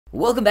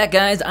Welcome back,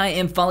 guys. I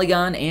am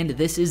Follygon, and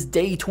this is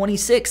day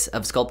 26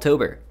 of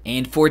Sculptober.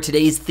 And for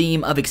today's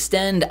theme of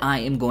Extend, I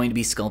am going to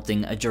be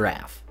sculpting a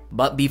giraffe.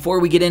 But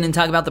before we get in and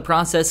talk about the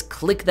process,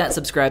 click that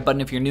subscribe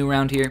button if you're new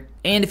around here.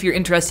 And if you're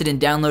interested in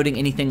downloading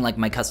anything like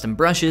my custom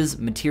brushes,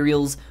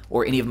 materials,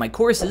 or any of my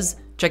courses,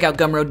 check out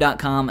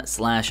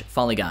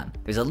gumroad.com/Follygon.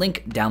 There's a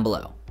link down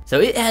below. So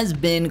it has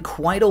been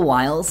quite a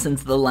while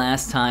since the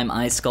last time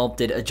I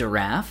sculpted a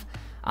giraffe.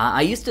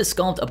 I used to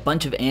sculpt a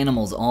bunch of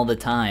animals all the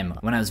time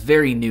when I was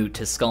very new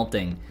to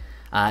sculpting.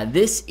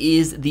 This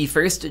is the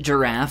first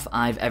giraffe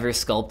I've ever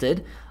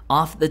sculpted.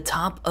 Off the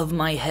top of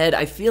my head,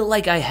 I feel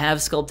like I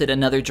have sculpted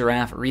another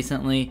giraffe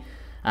recently,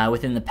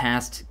 within the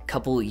past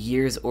couple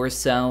years or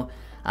so,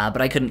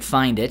 but I couldn't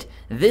find it.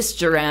 This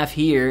giraffe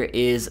here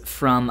is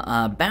from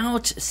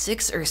about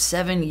 6 or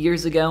 7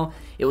 years ago.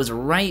 It was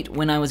right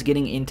when I was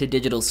getting into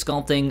digital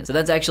sculpting, so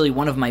that's actually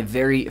one of my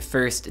very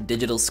first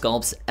digital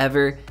sculpts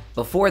ever.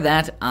 Before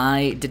that,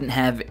 I didn't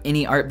have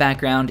any art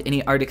background,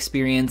 any art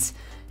experience,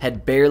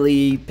 had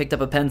barely picked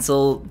up a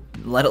pencil,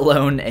 let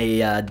alone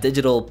a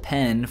digital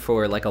pen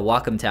for like a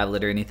Wacom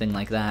tablet or anything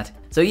like that.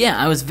 So yeah,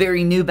 I was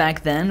very new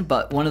back then,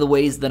 but one of the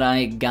ways that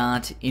I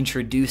got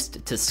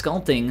introduced to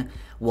sculpting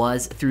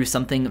was through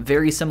something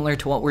very similar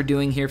to what we're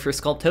doing here for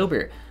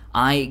Sculptober.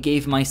 I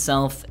gave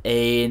myself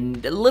a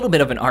little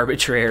bit of an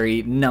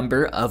arbitrary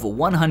number of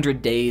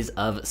 100 days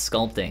of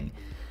sculpting.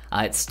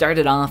 It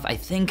started off, I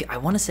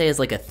want to say as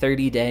like a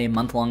 30-day,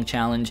 month-long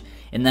challenge,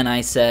 and then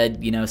I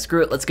said, you know,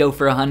 screw it, let's go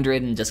for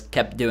 100, and just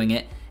kept doing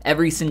it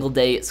every single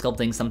day,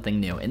 sculpting something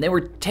new. And they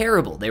were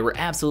terrible, they were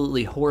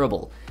absolutely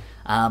horrible.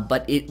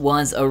 But it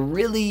was a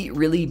really,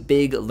 really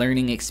big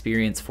learning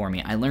experience for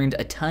me. I learned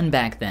a ton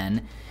back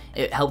then.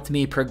 It helped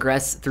me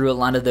progress through a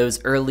lot of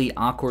those early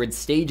awkward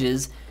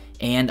stages,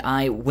 and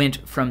I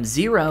went from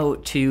zero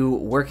to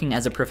working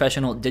as a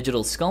professional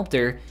digital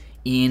sculptor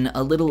in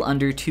a little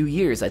under 2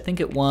 years. I think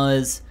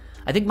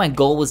my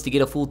goal was to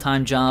get a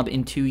full-time job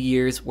in 2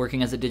 years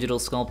working as a digital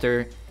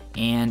sculptor,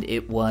 and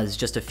it was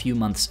just a few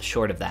months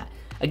short of that.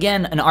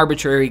 Again, an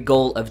arbitrary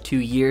goal of 2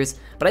 years,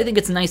 but I think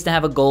it's nice to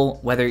have a goal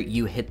whether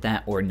you hit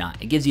that or not.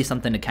 It gives you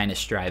something to kind of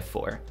strive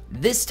for.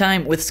 This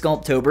time with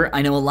Sculptober,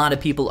 I know a lot of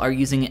people are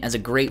using it as a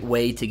great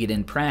way to get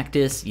in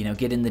practice, you know,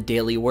 get in the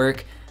daily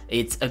work.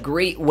 It's a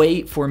great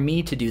way for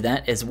me to do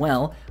that as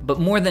well, but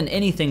more than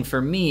anything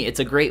for me, it's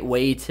a great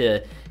way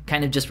to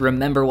kind of just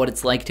remember what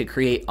it's like to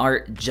create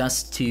art,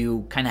 just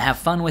to kind of have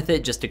fun with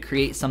it, just to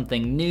create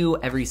something new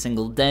every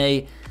single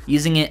day,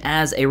 using it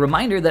as a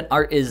reminder that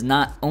art is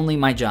not only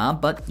my job,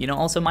 but, you know,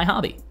 also my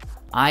hobby.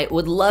 I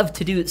would love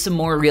to do some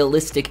more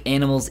realistic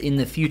animals in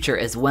the future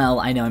as well.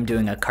 I know I'm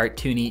doing a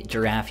cartoony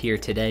giraffe here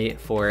today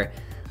for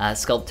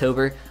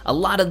Sculptober. A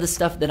lot of the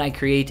stuff that I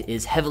create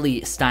is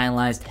heavily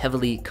stylized,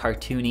 heavily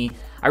cartoony.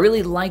 I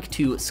really like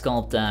to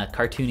sculpt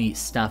cartoony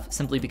stuff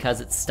simply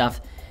because it's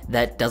stuff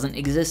that doesn't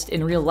exist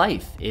in real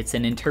life. It's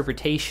an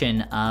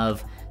interpretation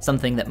of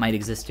something that might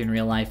exist in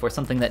real life or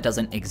something that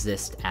doesn't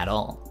exist at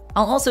all.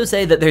 I'll also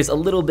say that there's a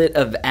little bit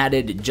of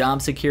added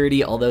job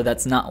security, although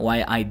that's not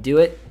why I do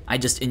it. I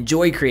just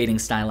enjoy creating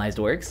stylized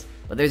works.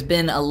 But there's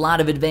been a lot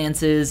of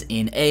advances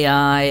in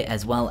AI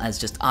as well as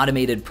just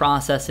automated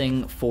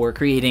processing for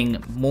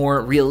creating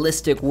more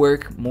realistic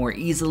work more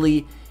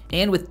easily.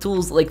 And with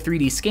tools like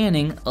 3D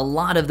scanning, a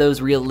lot of those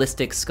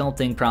realistic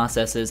sculpting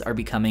processes are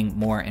becoming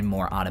more and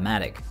more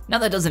automatic. Now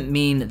that doesn't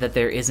mean that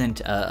there isn't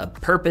a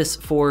purpose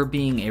for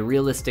being a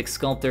realistic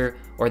sculptor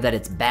or that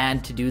it's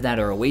bad to do that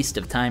or a waste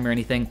of time or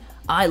anything.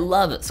 I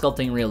love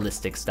sculpting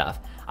realistic stuff.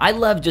 I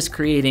love just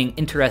creating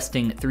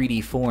interesting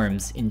 3D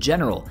forms in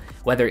general,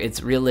 whether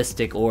it's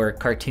realistic or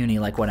cartoony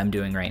like what I'm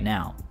doing right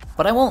now.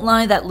 But I won't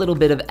lie, that little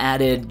bit of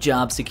added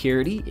job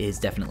security is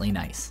definitely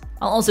nice.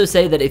 I'll also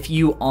say that if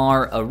you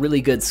are a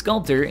really good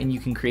sculptor and you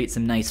can create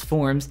some nice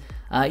forms,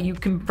 you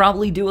can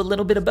probably do a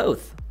little bit of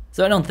both.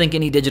 So I don't think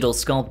any digital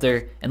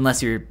sculptor,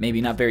 unless you're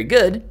maybe not very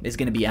good, is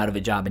gonna be out of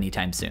a job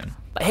anytime soon.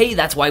 But hey,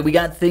 that's why we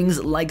got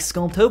things like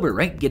Sculptober,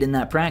 right? Get in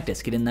that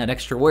practice, get in that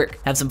extra work,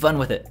 have some fun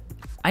with it.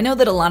 I know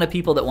that a lot of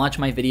people that watch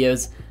my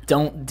videos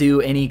don't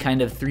do any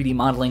kind of 3D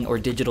modeling or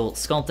digital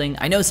sculpting.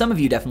 I know some of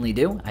you definitely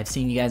do. I've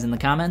seen you guys in the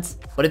comments.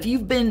 But if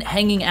you've been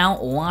hanging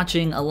out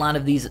watching a lot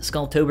of these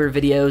Sculptober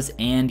videos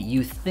and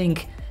you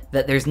think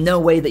that there's no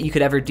way that you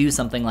could ever do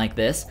something like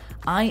this,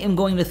 I am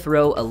going to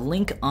throw a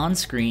link on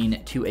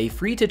screen to a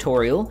free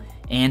tutorial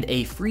and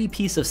a free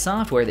piece of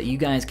software that you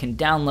guys can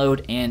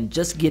download and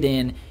just get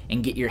in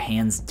and get your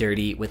hands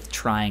dirty with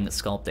trying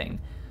sculpting.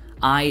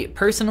 I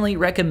personally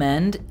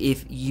recommend,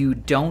 if you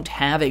don't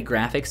have a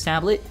graphics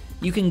tablet,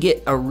 you can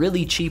get a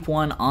really cheap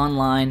one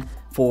online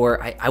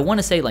for, I want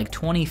to say like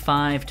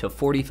 $25 to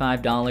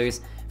 $45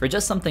 for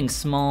just something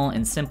small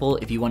and simple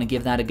if you want to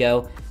give that a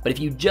go. But if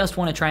you just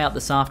want to try out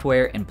the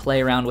software and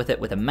play around with it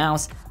with a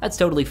mouse, that's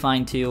totally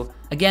fine too.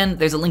 Again,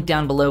 there's a link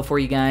down below for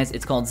you guys.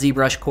 It's called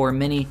ZBrush Core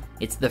Mini.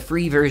 It's the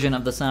free version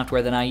of the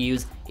software that I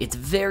use. It's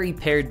very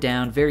pared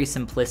down, very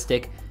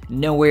simplistic,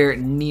 nowhere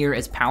near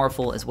as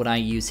powerful as what I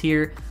use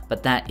here,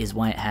 but that is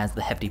why it has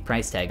the hefty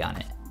price tag on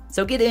it.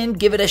 So get in,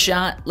 give it a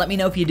shot, let me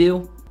know if you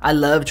do. I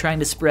love trying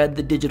to spread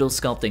the digital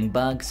sculpting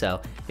bug,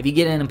 so if you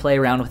get in and play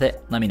around with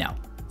it, let me know.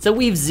 So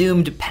we've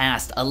zoomed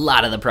past a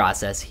lot of the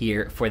process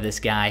here for this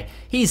guy.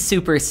 He's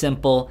super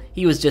simple.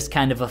 He was just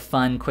kind of a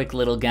fun, quick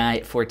little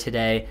guy for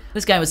today.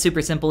 This guy was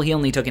super simple. He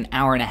only took an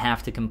hour and a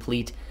half to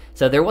complete.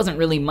 So there wasn't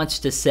really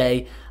much to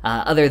say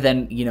other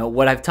than,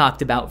 what I've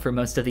talked about for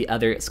most of the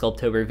other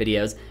Sculptober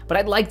videos. But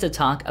I'd like to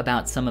talk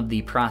about some of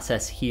the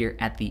process here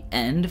at the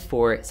end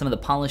for some of the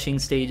polishing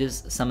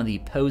stages, some of the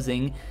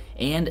posing,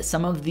 and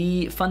some of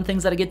the fun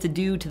things that I get to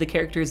do to the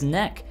character's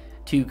neck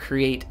to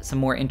create some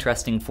more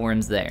interesting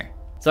forms there.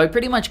 So I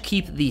pretty much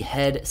keep the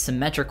head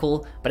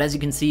symmetrical, but as you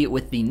can see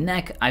with the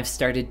neck, I've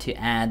started to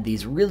add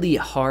these really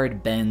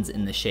hard bends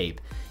in the shape.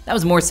 That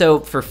was more so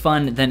for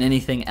fun than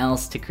anything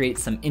else, to create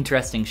some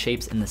interesting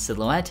shapes in the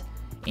silhouette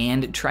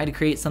and try to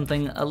create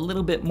something a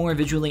little bit more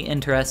visually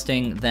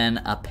interesting than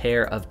a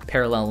pair of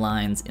parallel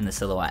lines in the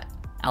silhouette.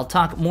 I'll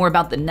talk more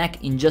about the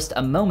neck in just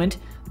a moment,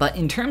 but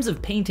in terms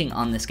of painting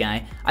on this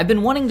guy, I've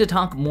been wanting to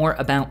talk more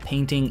about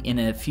painting in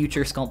a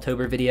future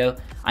Sculptober video.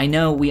 I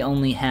know we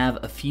only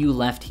have a few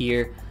left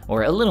here,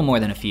 or a little more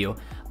than a few,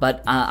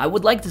 but I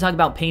would like to talk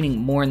about painting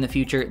more in the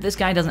future. This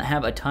guy doesn't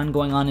have a ton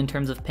going on in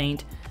terms of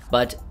paint,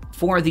 but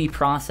for the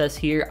process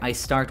here, I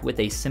start with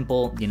a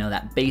simple,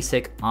 that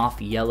basic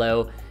off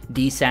yellow,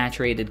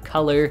 desaturated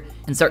color,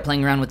 and start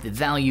playing around with the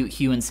value,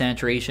 hue, and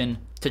saturation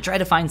to try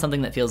to find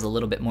something that feels a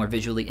little bit more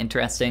visually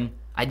interesting.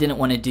 I didn't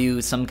want to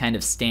do some kind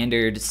of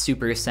standard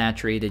super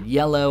saturated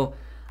yellow.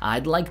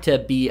 I'd like to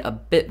be a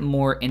bit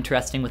more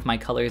interesting with my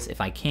colors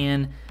if I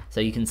can. So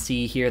you can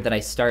see here that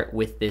I start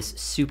with this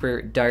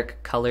super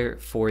dark color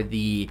for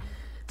the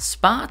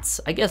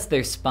spots. I guess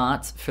they're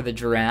spots for the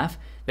giraffe.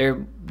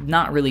 They're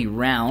not really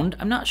round.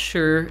 I'm not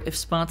sure if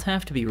spots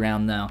have to be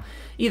round though.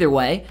 Either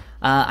way,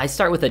 I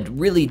start with a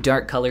really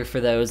dark color for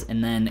those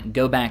and then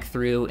go back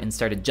through and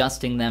start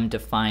adjusting them to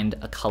find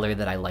a color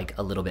that I like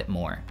a little bit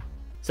more.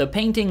 So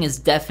painting is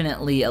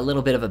definitely a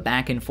little bit of a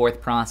back and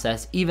forth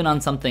process, even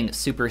on something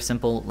super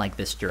simple like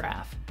this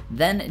giraffe.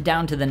 Then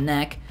down to the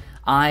neck,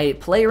 I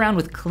play around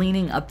with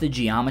cleaning up the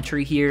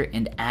geometry here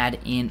and add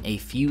in a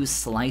few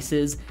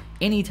slices.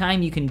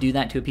 Anytime you can do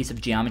that to a piece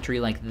of geometry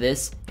like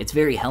this, it's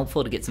very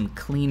helpful to get some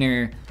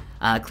cleaner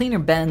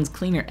bends,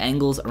 cleaner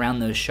angles around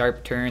those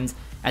sharp turns.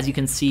 As you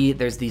can see,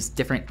 there's these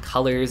different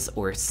colors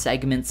or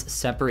segments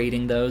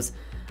separating those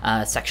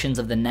sections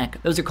of the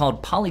neck. Those are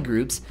called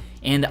polygroups,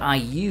 and I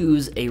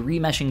use a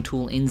remeshing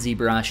tool in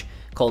ZBrush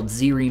called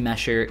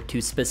Z-Remesher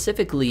to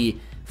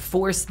specifically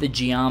force the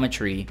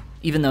geometry.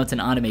 Even though it's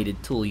an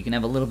automated tool, you can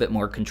have a little bit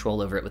more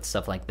control over it with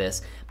stuff like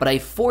this, but I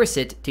force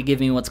it to give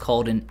me what's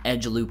called an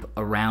edge loop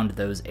around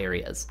those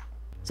areas.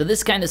 So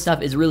this kind of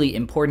stuff is really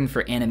important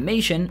for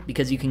animation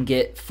because you can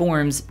get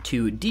forms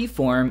to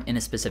deform in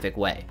a specific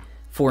way.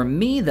 For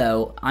me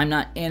though, I'm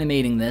not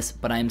animating this,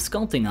 but I'm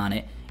sculpting on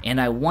it, and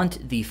I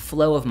want the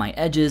flow of my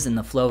edges and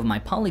the flow of my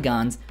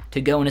polygons to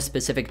go in a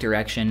specific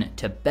direction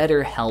to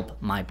better help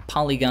my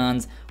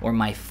polygons or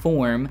my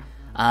form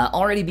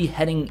already be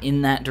heading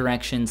in that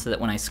direction so that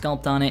when I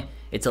sculpt on it,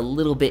 it's a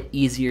little bit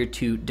easier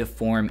to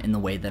deform in the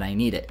way that I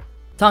need it.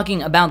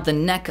 Talking about the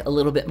neck a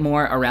little bit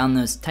more around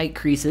those tight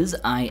creases,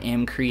 I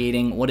am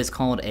creating what is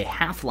called a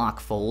half lock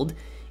fold.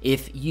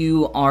 If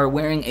you are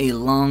wearing a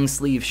long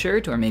sleeve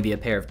shirt or maybe a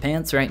pair of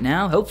pants right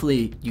now,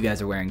 hopefully you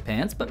guys are wearing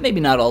pants, but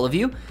maybe not all of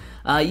you,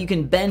 you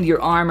can bend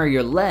your arm or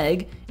your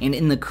leg, and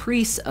in the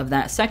crease of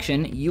that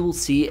section, you will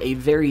see a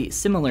very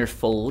similar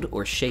fold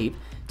or shape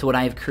to what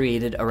I have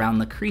created around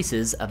the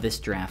creases of this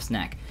giraffe's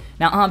neck.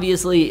 Now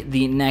obviously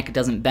the neck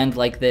doesn't bend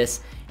like this,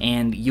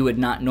 and you would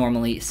not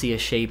normally see a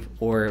shape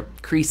or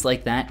crease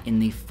like that in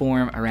the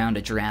form around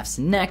a giraffe's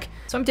neck,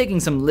 so I'm taking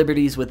some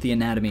liberties with the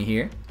anatomy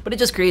here, but it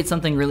just creates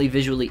something really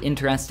visually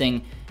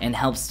interesting and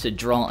helps to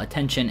draw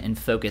attention and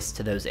focus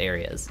to those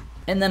areas.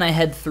 And then I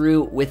head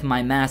through with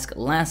my mask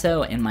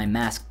lasso and my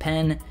mask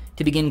pen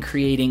to begin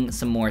creating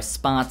some more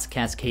spots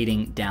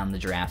cascading down the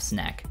giraffe's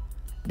neck.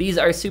 These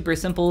are super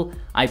simple.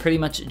 I pretty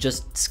much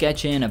just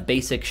sketch in a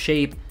basic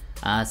shape,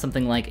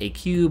 something like a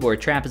cube or a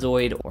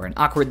trapezoid or an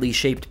awkwardly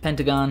shaped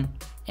pentagon,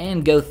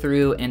 and go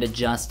through and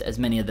adjust as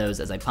many of those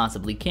as I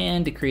possibly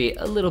can to create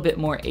a little bit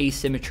more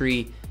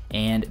asymmetry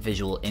and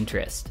visual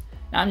interest.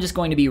 Now I'm just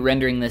going to be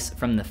rendering this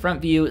from the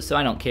front view, so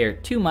I don't care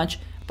too much,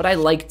 but I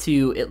like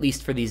to, at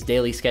least for these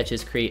daily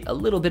sketches, create a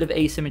little bit of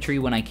asymmetry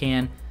when I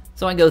can,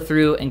 so I go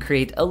through and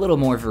create a little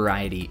more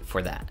variety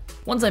for that.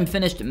 Once I'm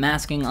finished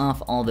masking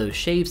off all those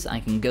shapes, I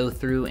can go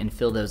through and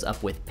fill those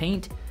up with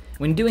paint.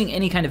 When doing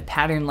any kind of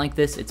pattern like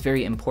this, it's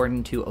very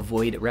important to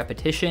avoid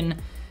repetition.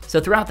 So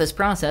throughout this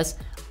process,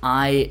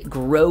 I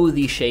grow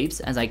the shapes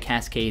as I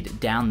cascade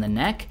down the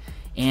neck,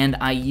 and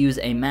I use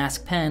a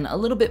mask pen a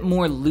little bit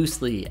more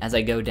loosely as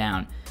I go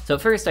down. So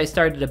at first I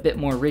started a bit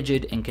more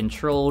rigid and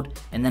controlled,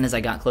 and then as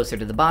I got closer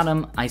to the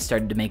bottom, I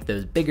started to make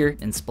those bigger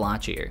and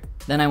splotchier.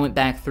 Then I went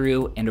back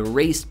through and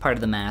erased part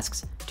of the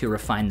masks to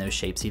refine those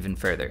shapes even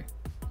further.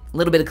 A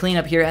little bit of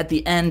cleanup here at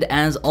the end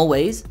as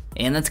always,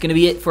 and that's gonna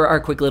be it for our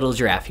quick little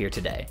giraffe here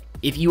today.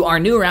 If you are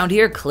new around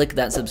here, click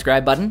that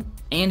subscribe button.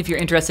 And if you're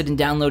interested in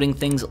downloading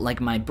things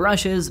like my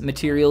brushes,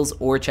 materials,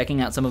 or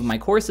checking out some of my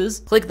courses,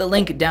 click the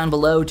link down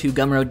below to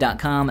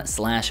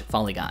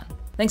gumroad.com/Follygon.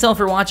 Thanks all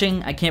for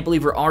watching. I can't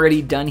believe we're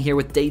already done here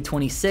with day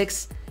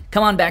 26.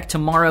 Come on back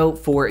tomorrow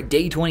for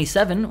day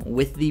 27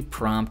 with the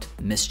prompt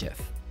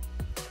mischief.